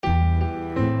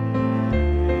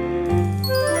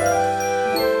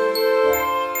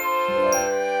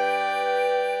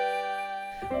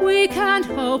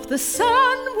and hope the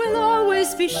sun will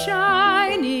always be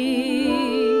shining.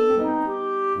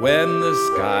 When the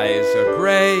skies are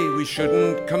gray, we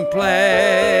shouldn't complain.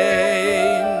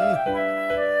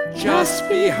 Just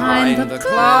behind the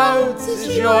clouds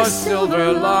is your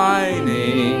silver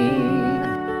lining.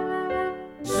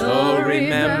 So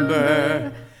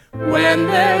remember, when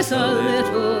there's a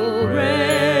little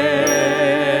rain,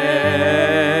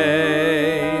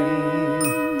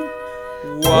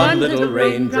 one little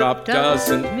raindrop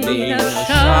doesn't mean a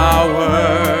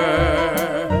shower.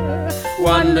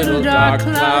 One little dark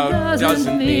cloud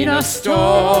doesn't mean a storm.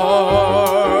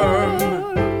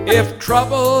 If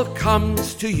trouble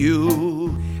comes to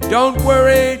you, don't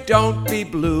worry, don't be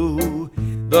blue.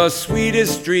 The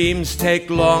sweetest dreams take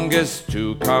longest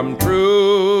to come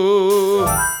true.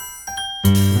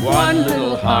 One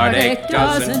little heartache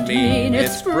doesn't mean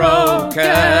it's broken.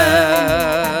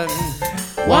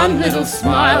 One little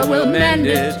smile will mend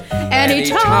it any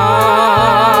time.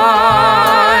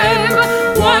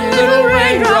 One little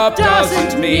raindrop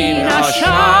doesn't mean a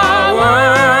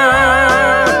shower.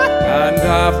 And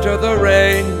after the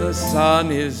rain, the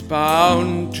sun is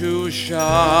bound to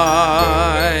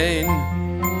shine.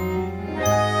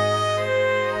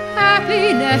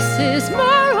 Happiness is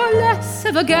more or less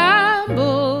of a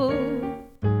gamble.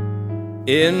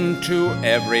 Into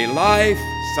every life,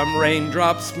 some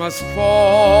raindrops must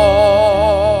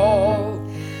fall.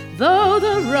 Though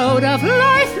the road of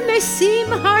life may seem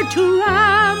hard to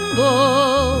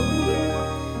ramble,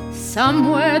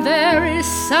 somewhere there is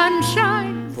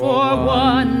sunshine for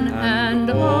one and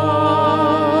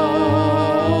all.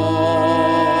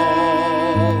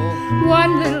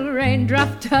 One little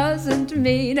raindrop doesn't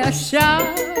mean a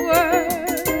shower.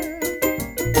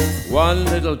 One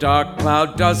little dark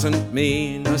cloud doesn't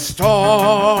mean a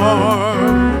storm.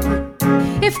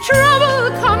 If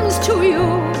trouble comes to you,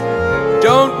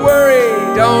 don't worry,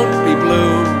 don't be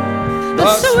blue.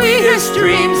 The sweetest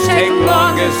dreams take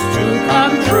longest to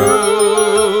come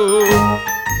true.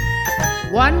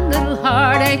 One little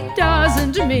heartache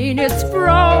doesn't mean it's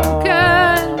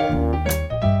broken.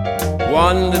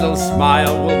 One little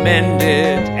smile will mend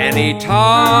it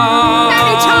anytime.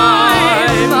 Anytime.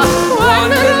 One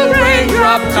little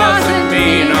raindrop doesn't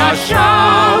mean a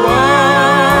shower.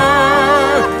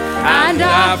 And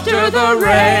after the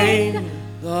rain,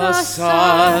 the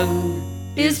sun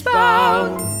is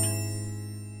bound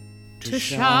to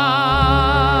shine.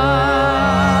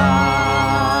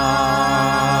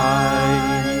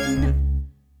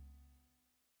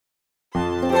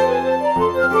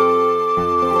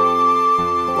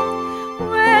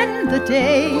 When the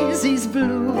daisies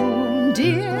bloom,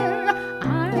 dear,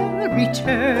 I'll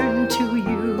return to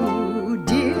you,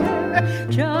 dear,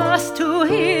 just to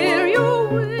hear you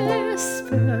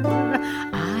whisper,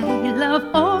 I love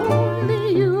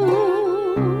only you.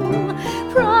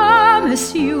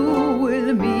 Promise you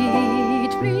will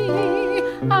meet me,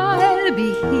 I'll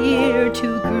be here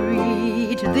to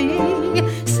greet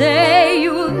thee. Say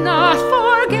you'll not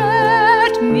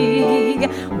forget me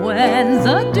when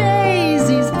the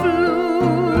daisies bloom.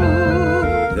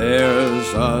 There's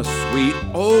a sweet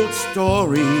old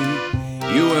story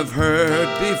you have heard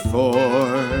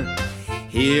before.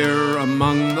 Here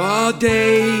among the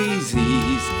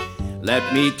daisies,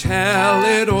 let me tell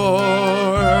it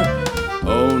o'er.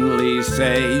 Only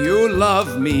say you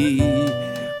love me,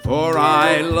 for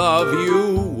I love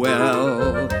you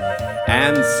well.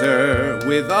 Answer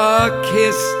with a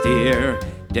kiss, dear,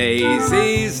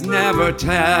 daisies never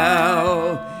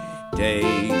tell.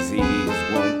 Daisies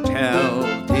won't tell,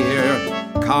 dear,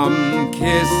 come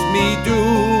kiss me, do.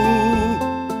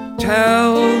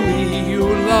 Tell me you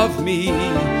love me,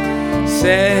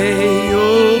 say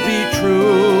you'll be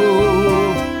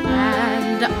true.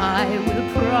 And I will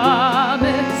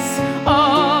promise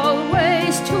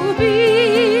always to be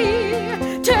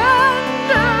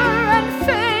tender and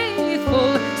faithful,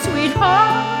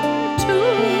 sweetheart, to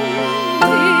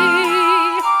thee.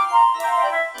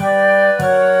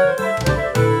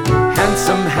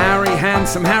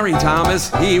 Handsome Harry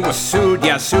Thomas, he was sued,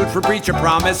 yeah, sued for breach of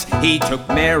promise. He took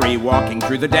Mary walking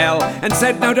through the dell and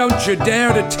said, now don't you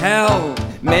dare to tell.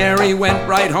 Mary went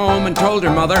right home and told her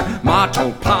mother. Ma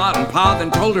told Pa, and Pa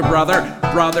then told her brother.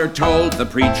 Brother told the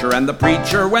preacher, and the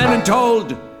preacher went and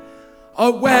told a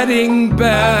wedding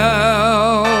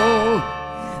bell.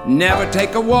 Never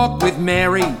take a walk with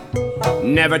Mary,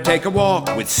 never take a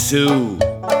walk with Sue,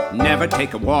 never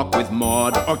take a walk with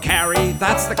Maud or Carrie.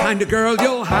 That's the kind of girl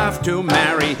you'll have to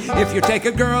marry if you take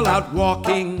a girl out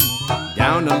walking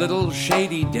down a little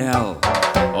shady dell.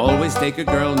 Always take a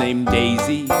girl named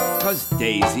Daisy, 'cause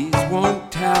daisies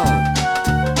won't tell.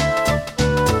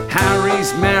 Harry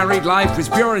Mary's married life was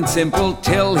pure and simple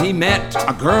till he met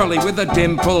a girlie with a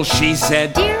dimple. She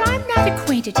said, "Dear, I'm not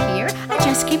acquainted here. I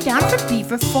just came down from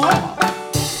Beaver Fall."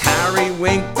 Harry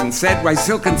winked and said, "Why,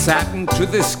 silk and satin to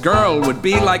this girl would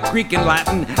be like Greek and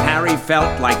Latin." Harry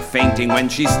felt like fainting when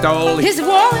she stole his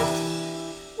wallet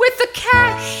with the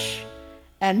cash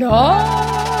and all.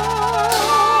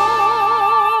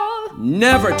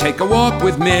 Never take a walk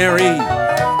with Mary.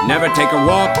 Never take a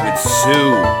walk with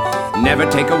Sue. Never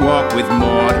take a walk with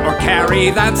Maud or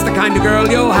Carrie. That's the kind of girl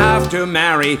you'll have to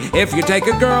marry if you take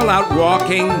a girl out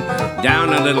walking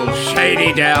down a little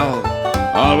shady dell.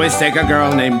 Always take a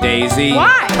girl named Daisy.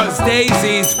 Why? 'Cause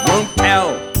daisies won't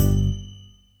tell.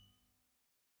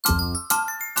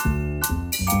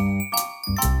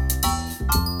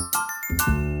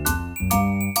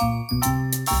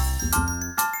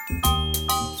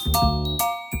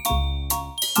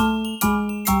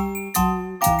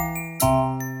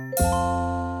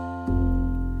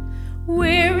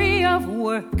 Weary of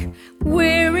work,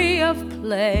 weary of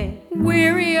play,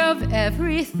 weary of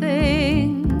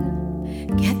everything.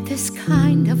 Get this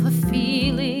kind of a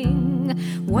feeling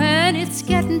when it's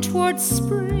getting towards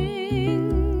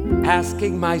spring.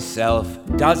 Asking myself,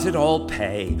 does it all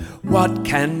pay? What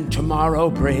can tomorrow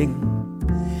bring?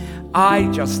 I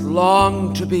just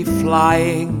long to be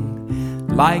flying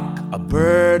like a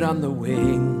bird on the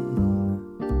wing.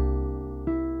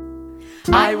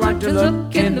 I want to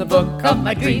look in the book of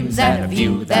my dreams at a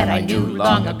view that I knew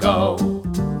long ago.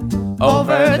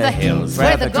 Over the hills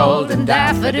where the golden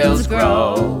daffodils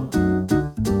grow.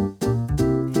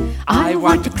 I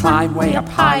want to climb way up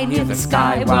high near the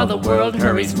sky while the world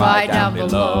hurries by down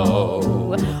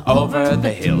below. Over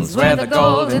the hills where the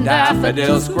golden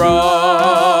daffodils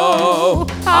grow.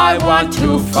 I want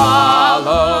to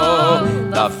follow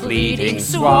the fleeting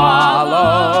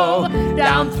swallow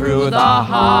down through the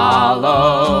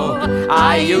hollow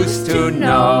I used to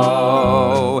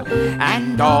know.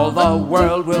 And all the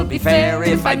world will be fair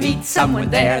if I meet someone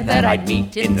there that I'd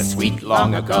meet in the sweet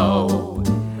long ago.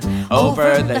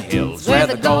 Over the hills where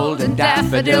the golden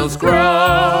daffodils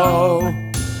grow.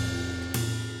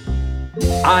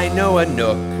 I know a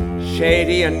nook,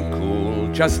 shady and cool,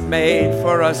 just made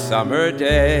for a summer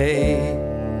day,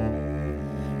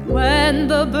 when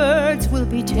the birds will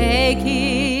be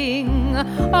taking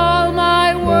all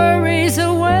my worries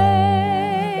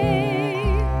away.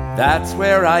 That's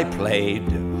where I played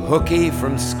hooky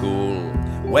from school,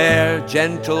 where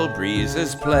gentle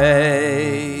breezes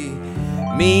play.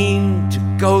 Mean to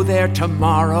go there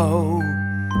tomorrow,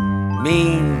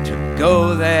 mean to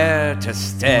go there to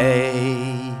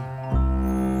stay.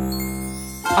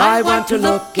 I want to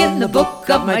look in the book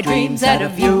of my dreams at a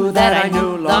view that I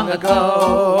knew long ago.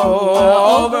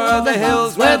 Over the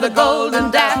hills where the golden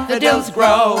daffodils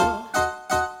grow.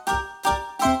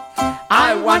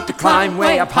 I want to climb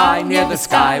way up high near the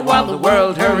sky while the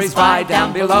world hurries by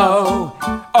down below.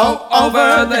 Oh,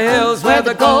 over the hills where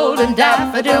the golden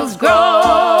daffodils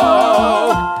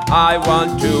grow. I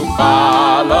want to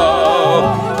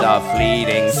follow the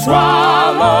fleeting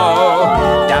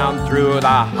swallow down through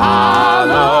the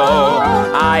hollow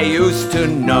I used to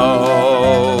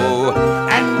know.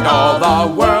 And all the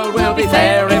world will be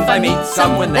fair if I meet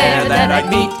someone there that I'd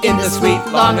meet in the sweet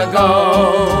long ago.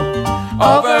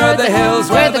 Over the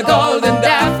hills where the golden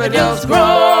daffodils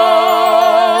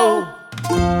grow.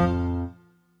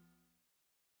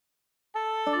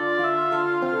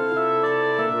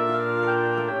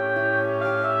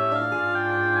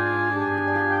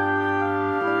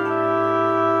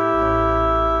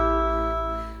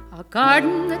 A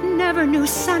garden that never knew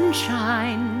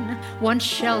sunshine once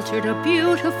sheltered a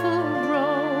beautiful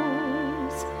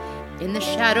rose. In the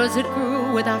shadows it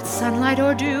grew without sunlight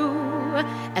or dew,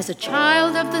 as a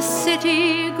child of the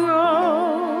city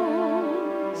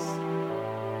grows.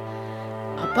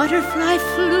 A butterfly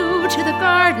flew to the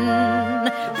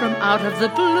garden from out of the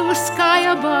blue sky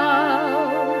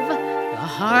above.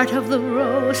 The heart of the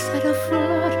rose set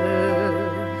aflutter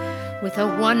with a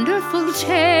wonderful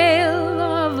tale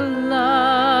of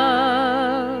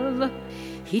love.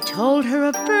 He told her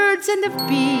of birds and of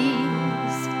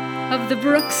bees, of the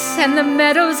brooks and the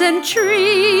meadows and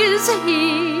trees.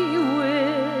 He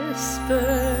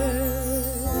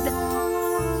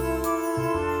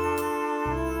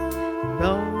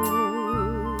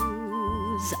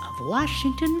Rose of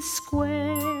Washington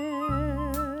Square,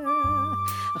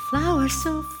 a flower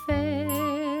so fair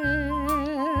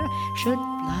should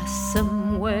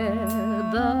blossom where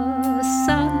the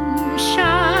sun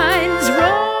shines.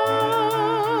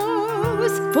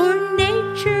 Rose, for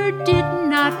nature did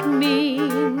not mean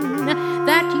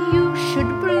that you should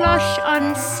blush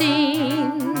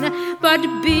unseen, but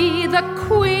be the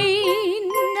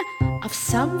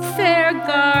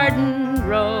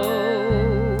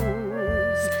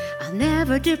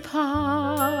never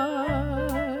depart,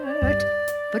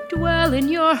 but dwell in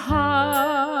your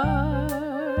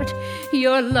heart,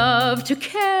 your love to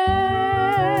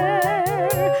care.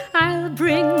 I'll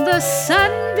bring the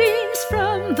sunbeams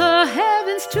from the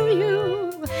heavens to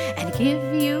you and give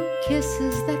you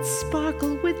kisses that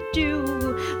sparkle with dew,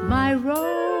 my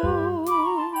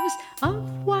rose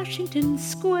of Washington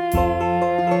Square.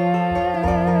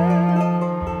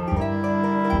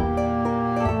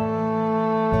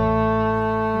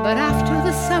 But after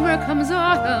the summer comes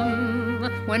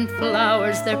autumn, when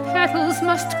flowers their petals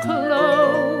must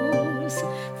close,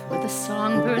 for the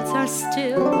songbirds are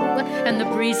still and the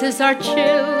breezes are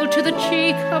chill to the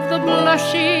cheek of the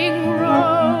blushing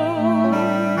rose.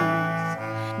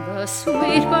 The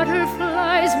sweet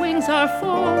butterfly's wings are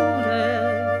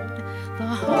folded, the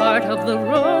heart of the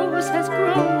rose has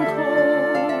grown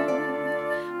cold.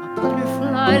 A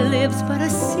butterfly lives but a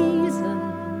season,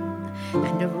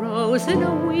 and a rose in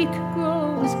a week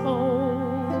grows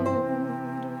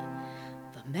old.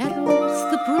 The meadows,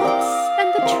 the brooks, and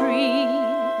the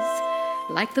trees,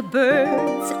 like the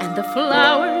birds and the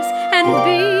flowers and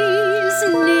bees,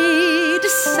 need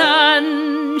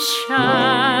sunshine.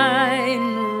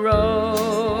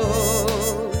 Rose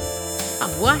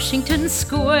of Washington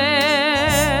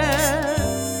Square,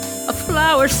 a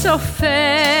flower so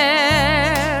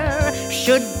fair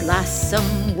should blossom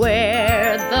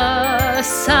where the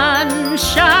sun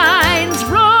shines.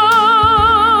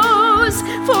 Rose,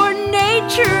 for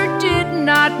nature did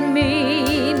not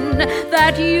mean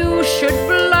that you should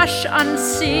blush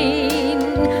unseen,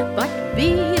 but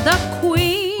be the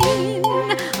queen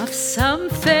of some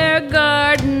fair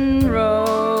garden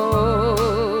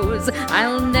rose.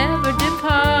 I'll never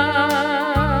depart,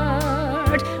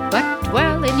 but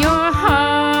dwell in your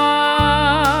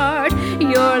heart,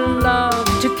 your love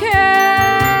to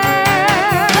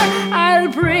care. I'll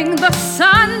bring the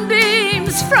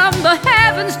sunbeams from the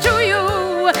heavens to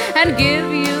you and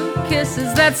give you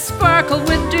kisses that sparkle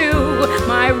with dew,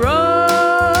 my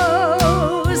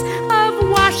rose of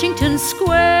Washington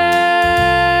Square.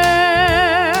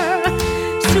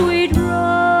 Sweet rose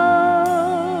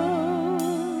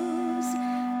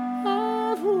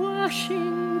of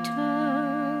Washington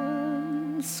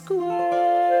Square.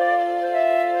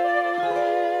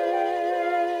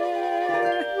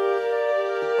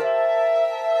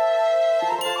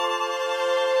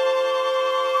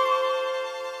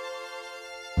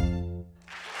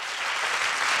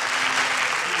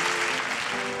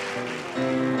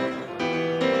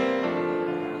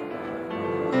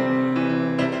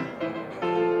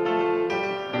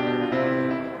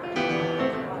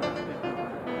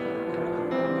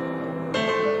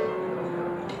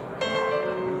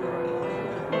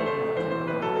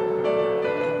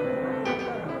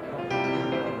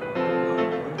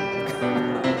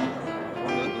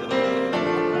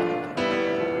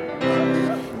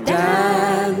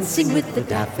 Dancing with the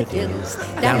daffodils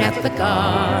down at the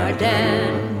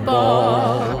garden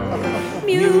ball.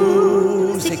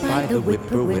 Music by the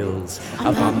whippoorwills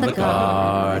upon the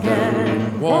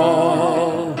garden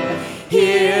wall.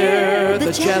 Hear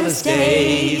the jealous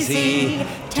daisy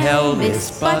tell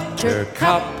Miss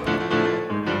Buttercup,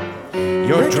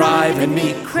 you're driving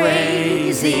me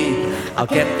crazy. I'll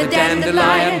get the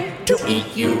dandelion to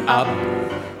eat you up.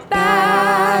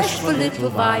 Bashful little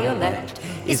Violet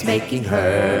is making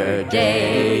her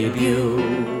debut,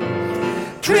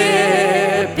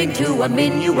 tripping to a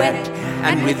minuet,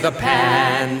 and with the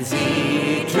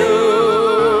pansy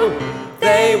too.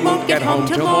 They won't get home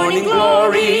till morning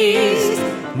glories,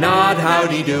 nod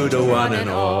howdy-do to one and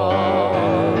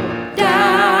all.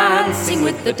 Dancing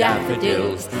with the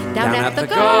daffodils down at the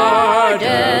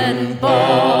garden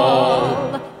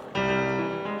ball.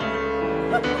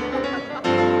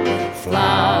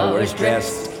 Flowers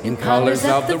dressed in colors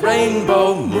of the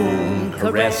rainbow, moon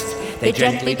caressed, they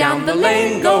gently down the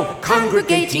lane go,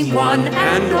 congregating one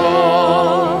and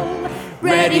all,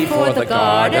 ready for the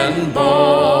garden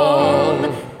ball.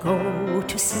 Go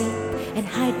to sleep and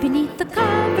hide beneath the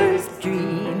covers,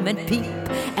 dream and peep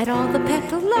at all the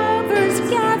petal lovers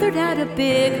gathered at a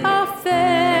big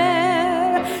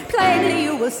affair. Plainly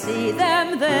you will see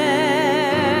them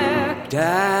there,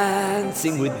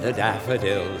 dancing with the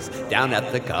daffodils down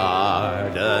at the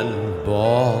garden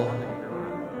ball.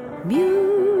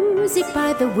 Music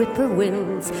by the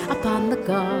whippoorwills upon the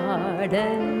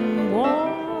garden wall.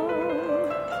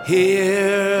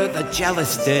 Hear the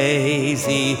jealous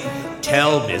daisy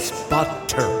tell Miss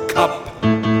Buttercup,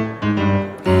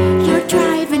 you're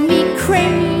driving me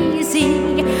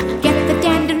crazy. Get the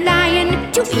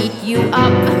dandelion to eat you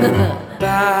up.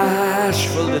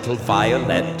 Bashful little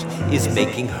Violet is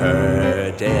making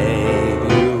her debut,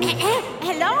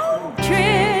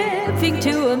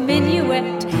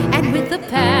 the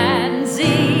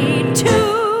pansy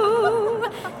too.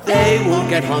 They won't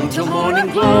get home till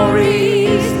morning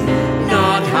glories,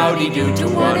 nod howdy-do to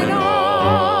one and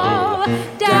all.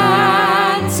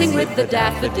 Dancing with the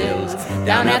daffodils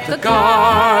down at the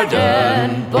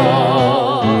garden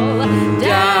ball.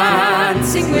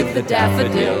 Dancing with the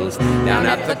daffodils Down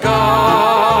at the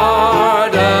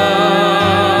garden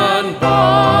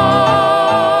ball.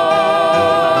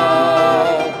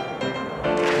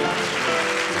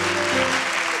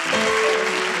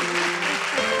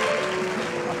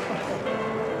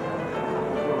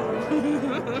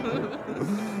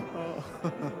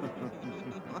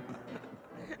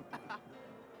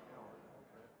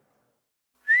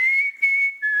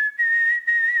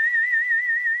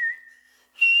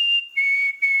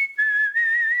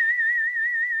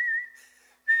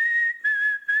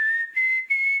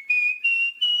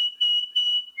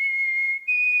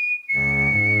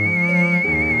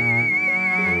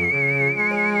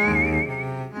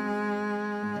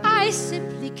 I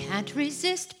simply can't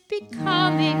resist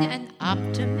becoming an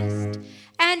optimist.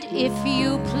 And if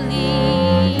you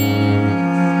please,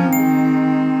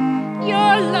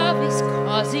 your love is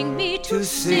causing me to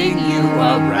sing you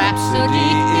a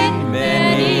rhapsody in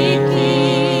many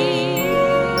keys.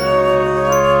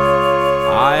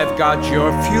 I've got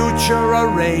your future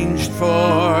arranged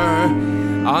for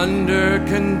under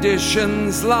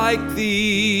conditions like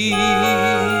these.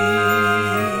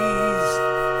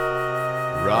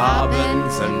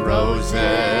 Robins and roses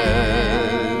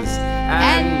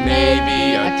and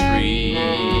maybe a tree,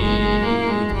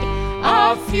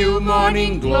 a few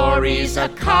morning glories, a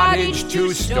cottage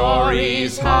 2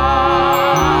 stories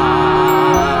high.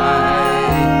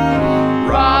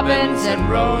 Robins and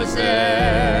roses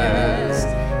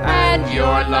and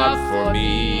your love for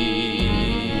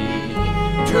me,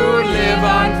 to live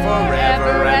on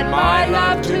forever and my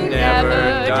love to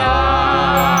never die.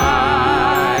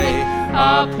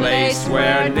 A place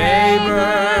where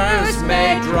neighbors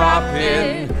may drop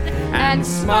in and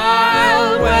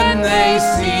smile when they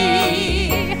see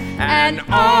an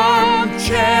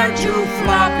armchair to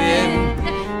flop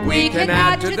in. We can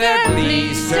add to their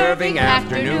glee, serving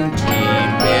afternoon tea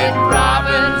with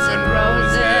robins and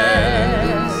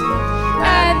roses,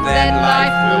 and then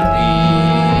life will be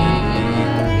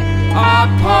a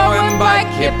poem by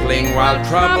Kipling while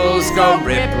troubles go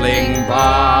rippling by.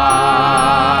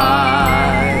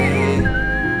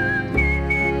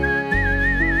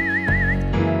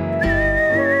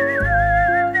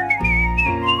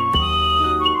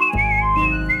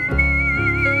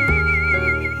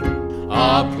 A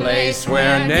place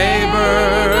where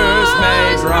neighbors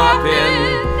may drop in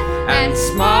and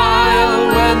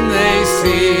smile when they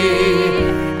see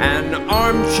an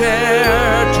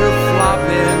armchair to flop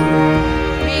in.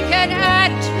 We can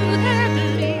add to their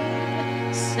glee,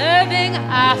 serving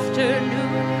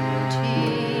afternoon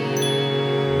tea.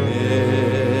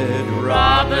 Mid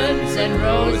Robins and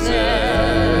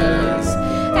roses,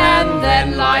 and then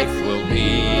life will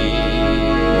be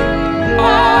a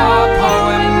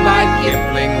poem by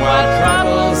Kipling while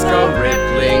troubles go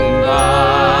rippling by.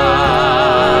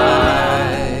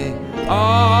 A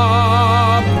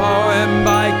poem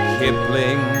by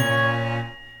Kipling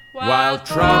while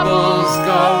troubles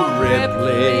go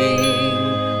rippling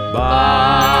by.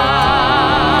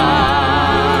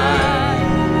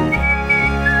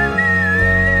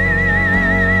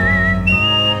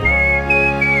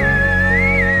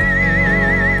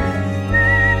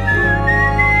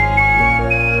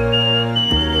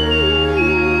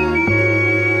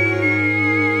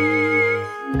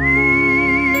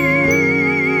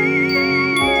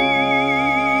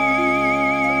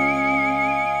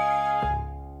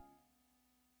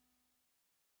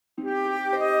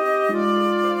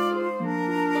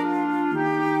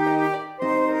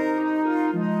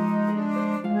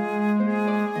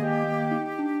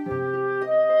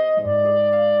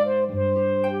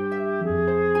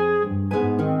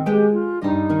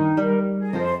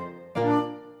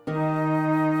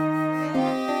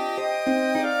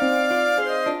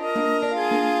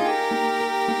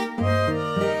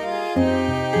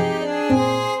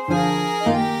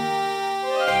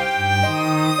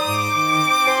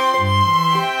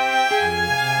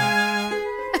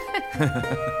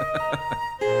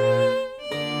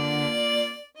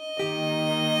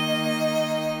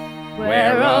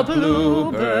 Where a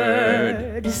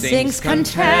bluebird sings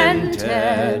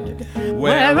contented,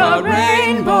 where a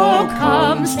rainbow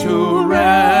comes to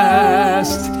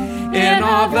rest, in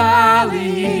a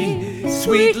valley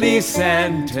sweetly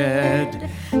scented,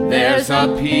 there's a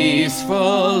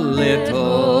peaceful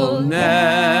little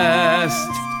nest.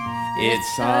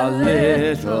 It's a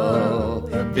little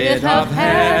bit of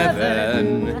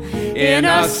heaven in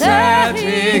a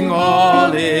setting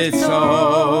all its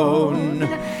own.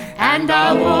 And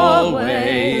I'll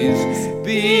always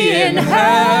be in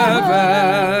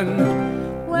heaven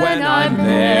when I'm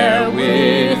there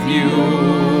with you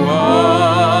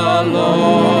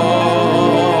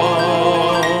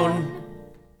alone.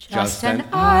 Just an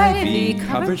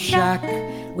ivy-covered shack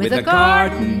with a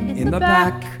garden in the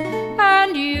back.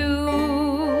 And you,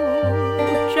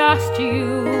 just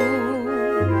you.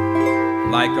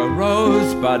 Like a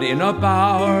rosebud in a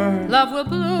bower, Love will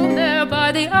bloom there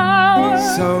by the hour.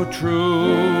 so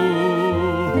true,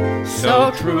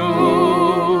 so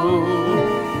true.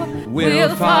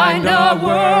 We'll find a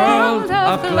world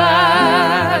of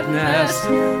gladness,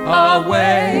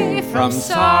 away from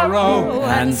sorrow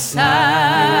and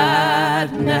sadness.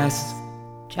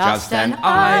 Just an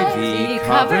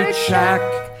ivy-covered shack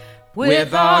with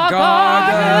a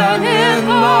garden in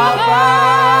the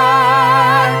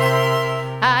back.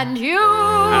 And you,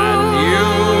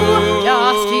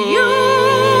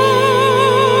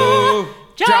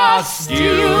 just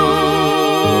you.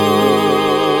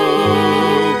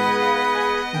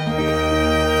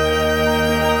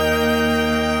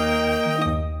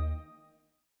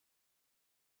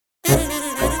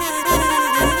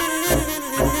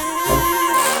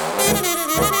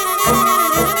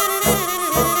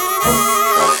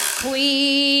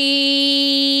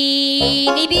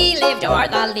 Queenie Bee lived o'er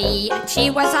the lea, and she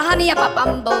was a honey of a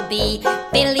bumblebee.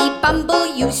 Billy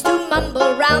Bumble used to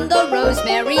mumble round the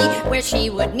rosemary, where she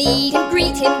would meet and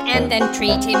greet him, and then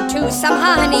treat him to some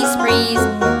honey sprees.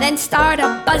 Then start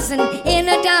a buzzin' in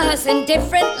a dozen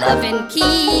different lovin'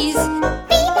 keys.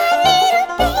 Be my little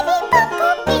baby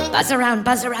bumblebee.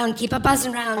 Buzz around, keep a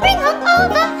buzzin' round. Bring home all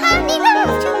the honey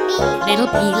love to me. Little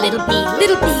bee, little bee,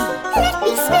 little bee. Let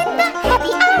me spend the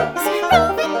happy hours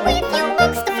roving with you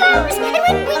amongst the flowers. And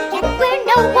when we get where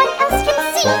no one else can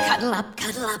see, cuddle up,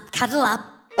 cuddle up, cuddle up.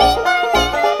 Be my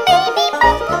little baby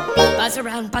bumblebee. Buzz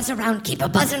around, keep a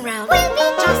buzzin' round. We'll be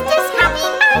just as happy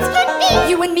as can be.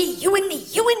 You and me, you and me,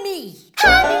 you and me.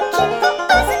 Honey, keep a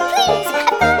buzzin', please.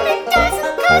 I've got a dozen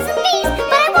cousin bees,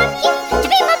 but I want you to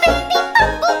be my baby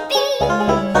bumblebee.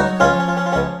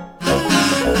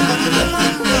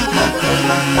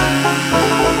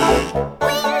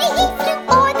 Willie, he flew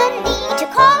o'er the lea to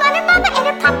call on her mama and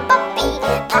her papa bee.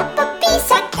 Papa bee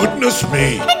said, Goodness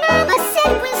me! and mama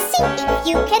said, we'll see if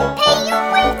you can pay your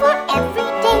way for every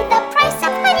day the price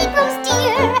of honey grows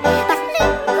dear. But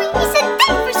little Queenie said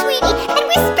that for Sweetie and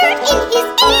whispered in his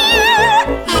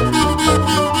ear.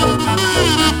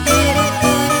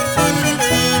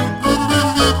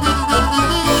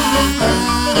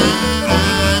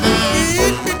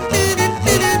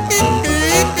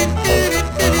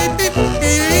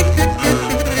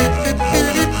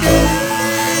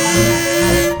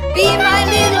 Be my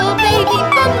little baby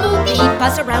bumblebee.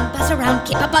 Buzz around,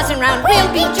 keep a buzzing round.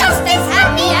 We'll be just as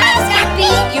happy as happy.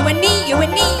 You and me, you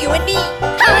and me, you and me.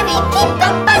 Honey, keep a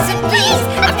buzzing, please.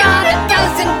 I've got a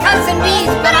dozen cousin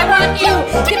bees, but I want you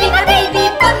to be my baby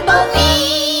bumblebee.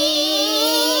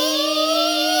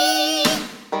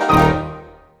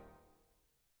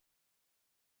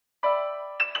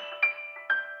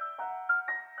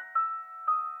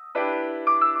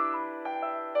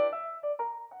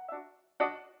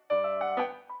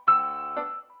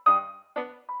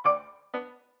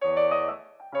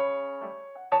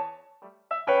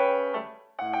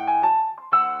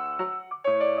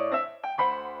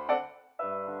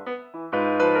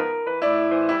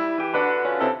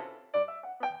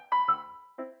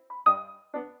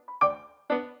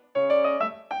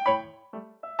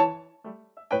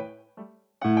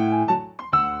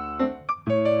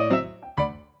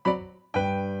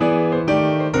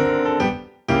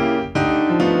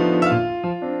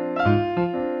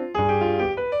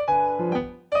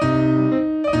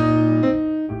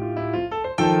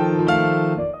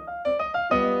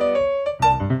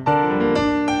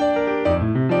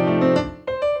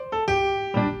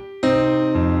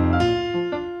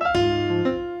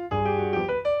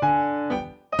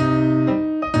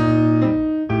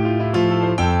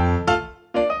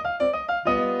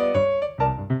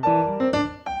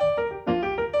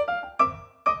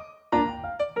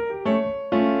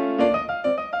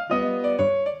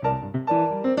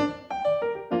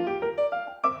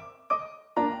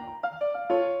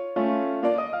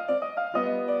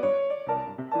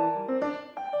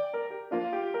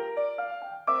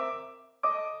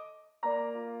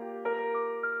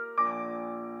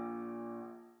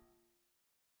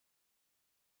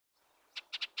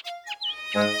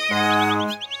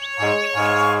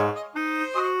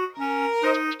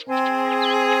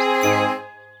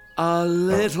 A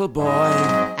little boy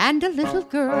and a little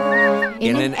girl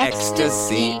in an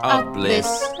ecstasy of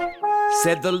bliss,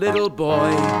 said the little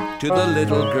boy to the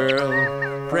little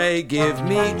girl, "Pray give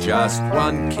me just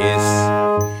one kiss."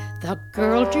 The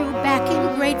girl drew back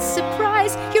in great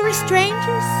surprise. "You're a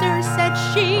stranger, sir," said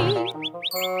she,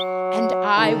 "and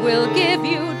I will give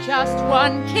you just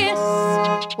one kiss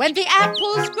when the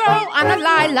apples grow on a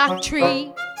lilac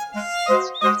tree."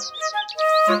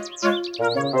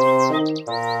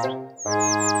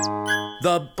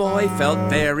 The boy felt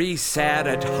very sad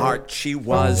at heart. She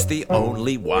was the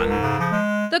only one.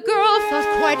 The girl felt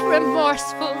quite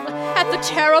remorseful at the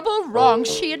terrible wrong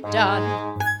she had done.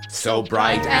 So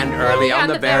bright and early on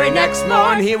the very next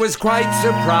morn, he was quite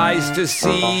surprised to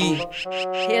see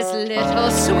his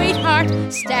little sweetheart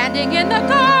standing in the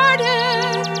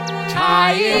garden,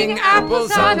 tying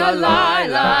apples on a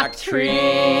lilac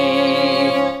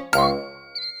tree.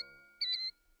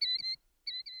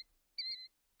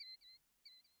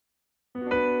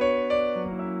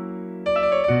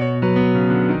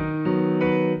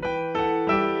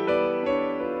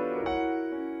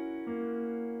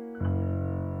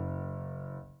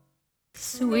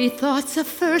 Sweet thoughts of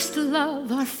first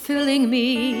love are filling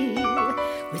me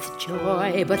with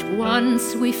joy, but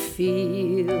once we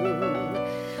feel,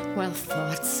 while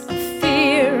thoughts of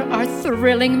fear are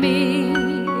thrilling me,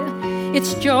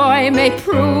 its joy may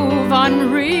prove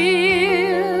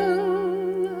unreal.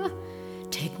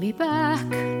 Take me back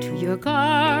to your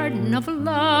garden of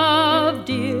love,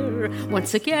 dear.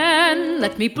 Once again,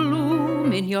 let me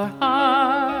bloom in your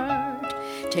heart.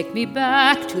 Take me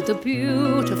back to the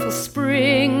beautiful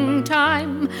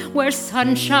springtime, where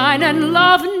sunshine and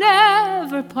love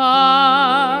never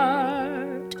part.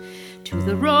 To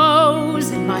the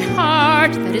rose in my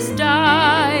heart that is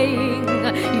dying,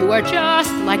 you are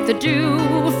just like the dew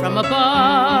from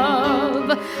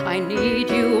above. I need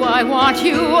you, I want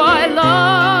you, I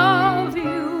love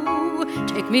you.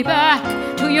 Take me back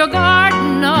to your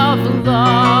garden of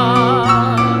love.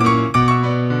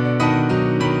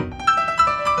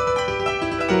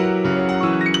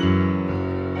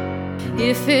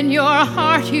 If in your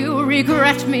heart you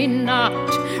regret me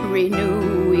not,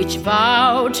 renew each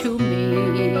vow to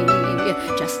me,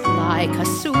 just like a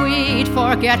sweet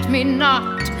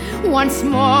forget-me-not. Once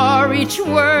more each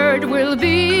word will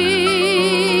be.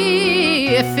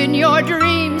 If in your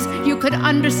dreams you could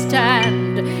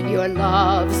understand, your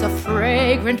love's a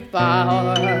fragrant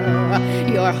bower,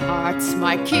 your heart's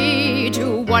my key to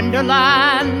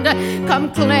wonderland. Come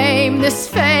claim this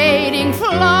fading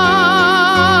flower.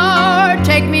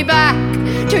 Take me back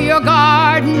to your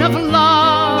garden of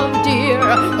love, dear.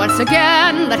 Once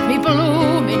again, let me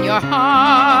bloom in your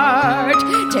heart.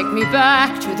 Take me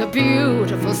back to the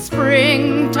beautiful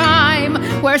springtime,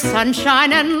 where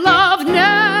sunshine and love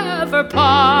never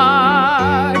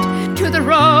part. To the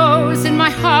rose in my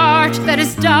heart that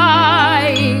is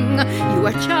dying, you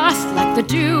are just like the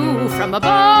dew from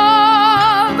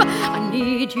above. I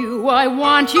need you, I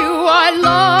want you, I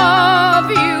love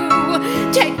you.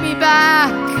 Take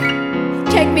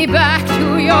me back to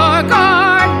your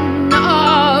garden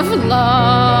of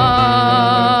love.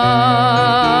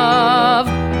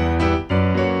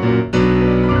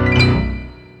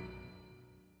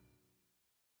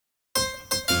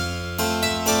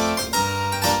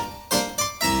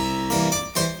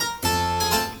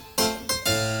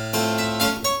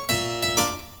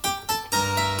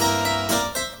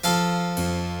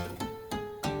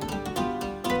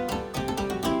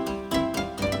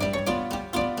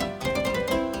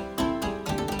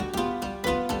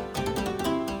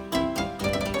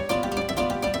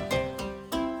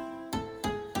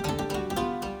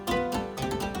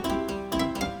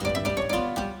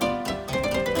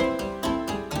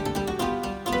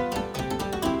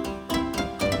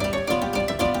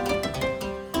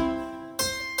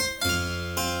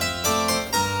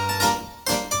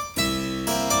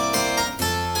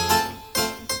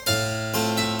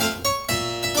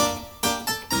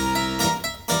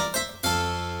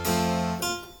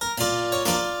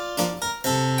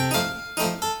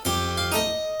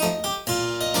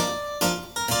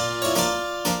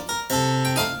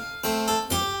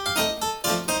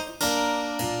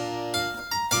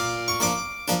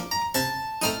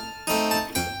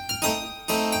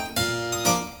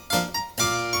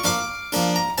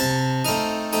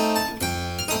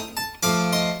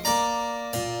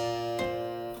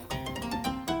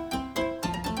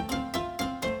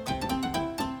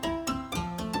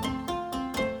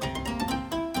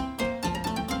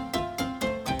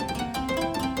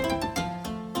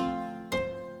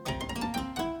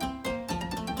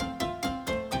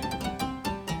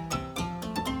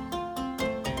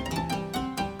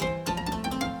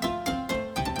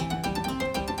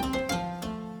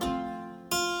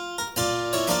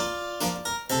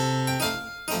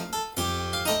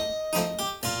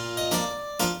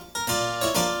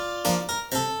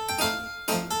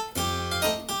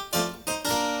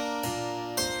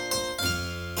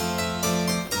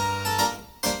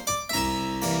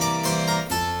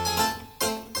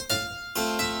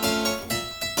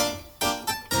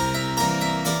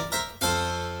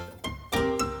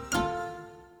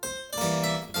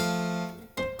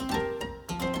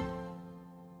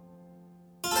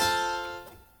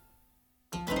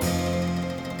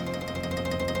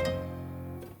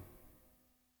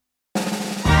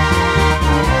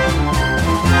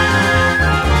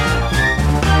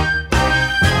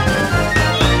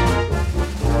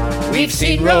 We've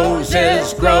seen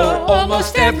roses grow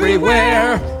almost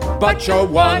everywhere, but you're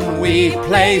one we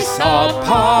place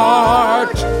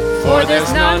apart. For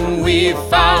there's none we've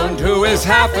found who is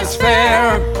half as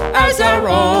fair as our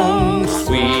own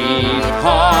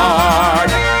sweetheart.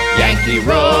 Yankee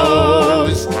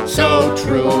Rose, so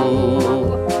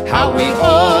true, how we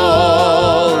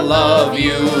all love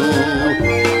you.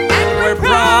 And we're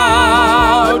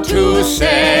proud to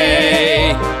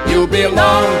say you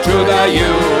belong to the USA.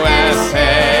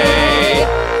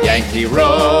 Yankee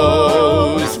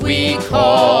Rose we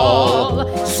call,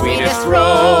 sweetest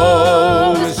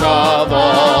rose of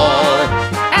all.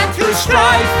 And through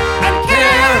strife and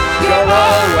care, you're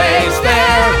always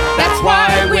there. That's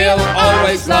why we'll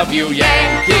always love you,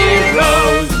 Yankee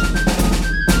Rose.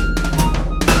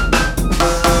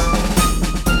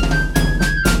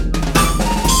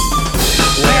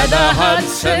 Where the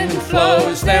Hudson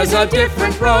flows, there's a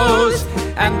different rose,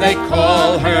 and they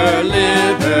call her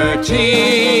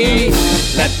Liberty.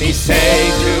 Let me say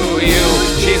to you,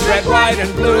 she's red, white,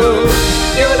 and blue.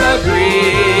 You'll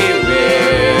agree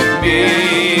with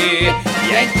me.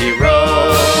 Yankee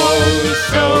Rose,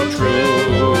 so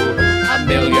true. A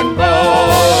million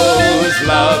bows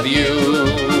love you.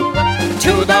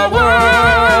 To the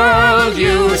world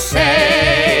you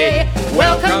say,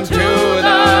 welcome to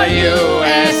the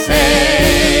USA.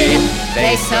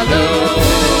 They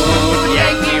salute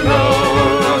Yankee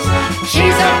Rose.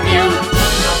 She's a beaut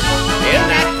in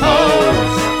that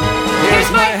pose. Here's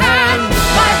my hand,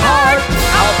 my heart,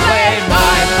 I'll play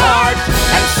my part,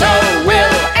 and so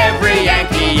will every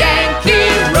Yankee,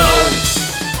 Yankee Rose.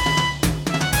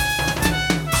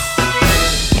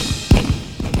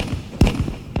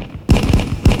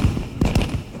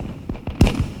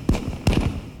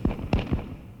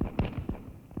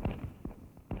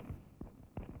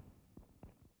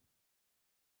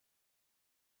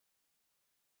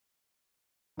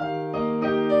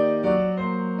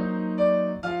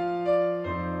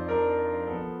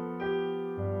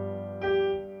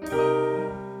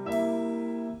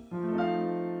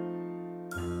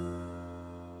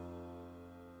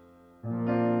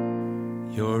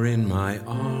 You're in my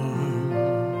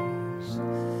arms,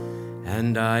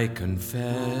 and I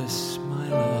confess, my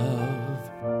love,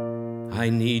 I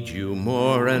need you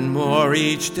more and more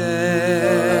each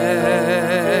day.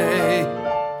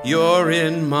 You're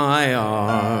in my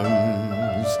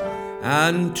arms,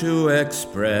 and to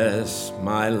express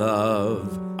my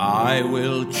love, I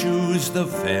will choose the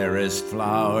fairest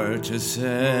flower to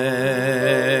say.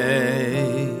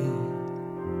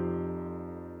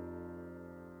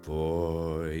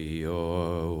 For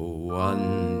your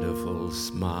wonderful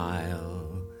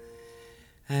smile,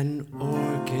 an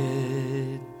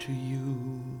orchid to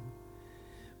you.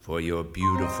 For your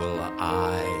beautiful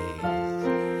eyes,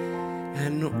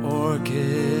 an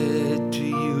orchid to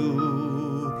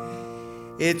you.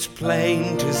 It's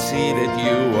plain to see that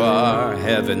you are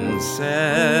heaven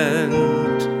sent,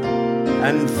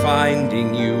 and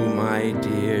finding you, my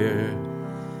dear,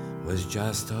 was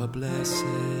just a blessed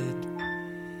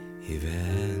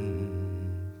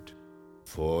event.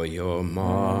 For your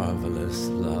marvelous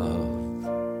love,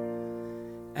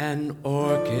 an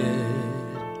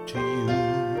orchid to you.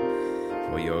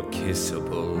 For your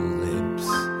kissable lips,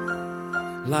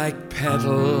 like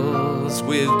petals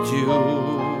with dew.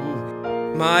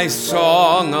 My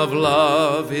song of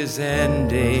love is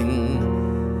ending.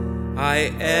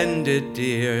 I end it,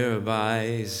 dear,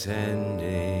 by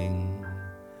sending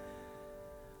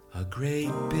a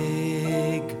great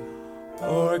big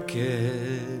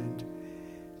orchid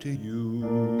to you.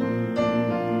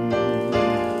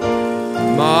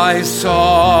 My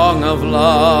song of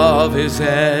love is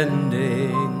ending.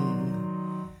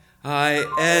 I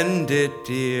end it,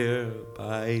 dear,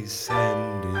 by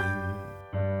sending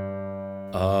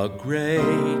a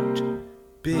great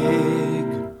big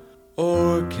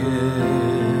orchid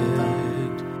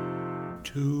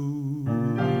to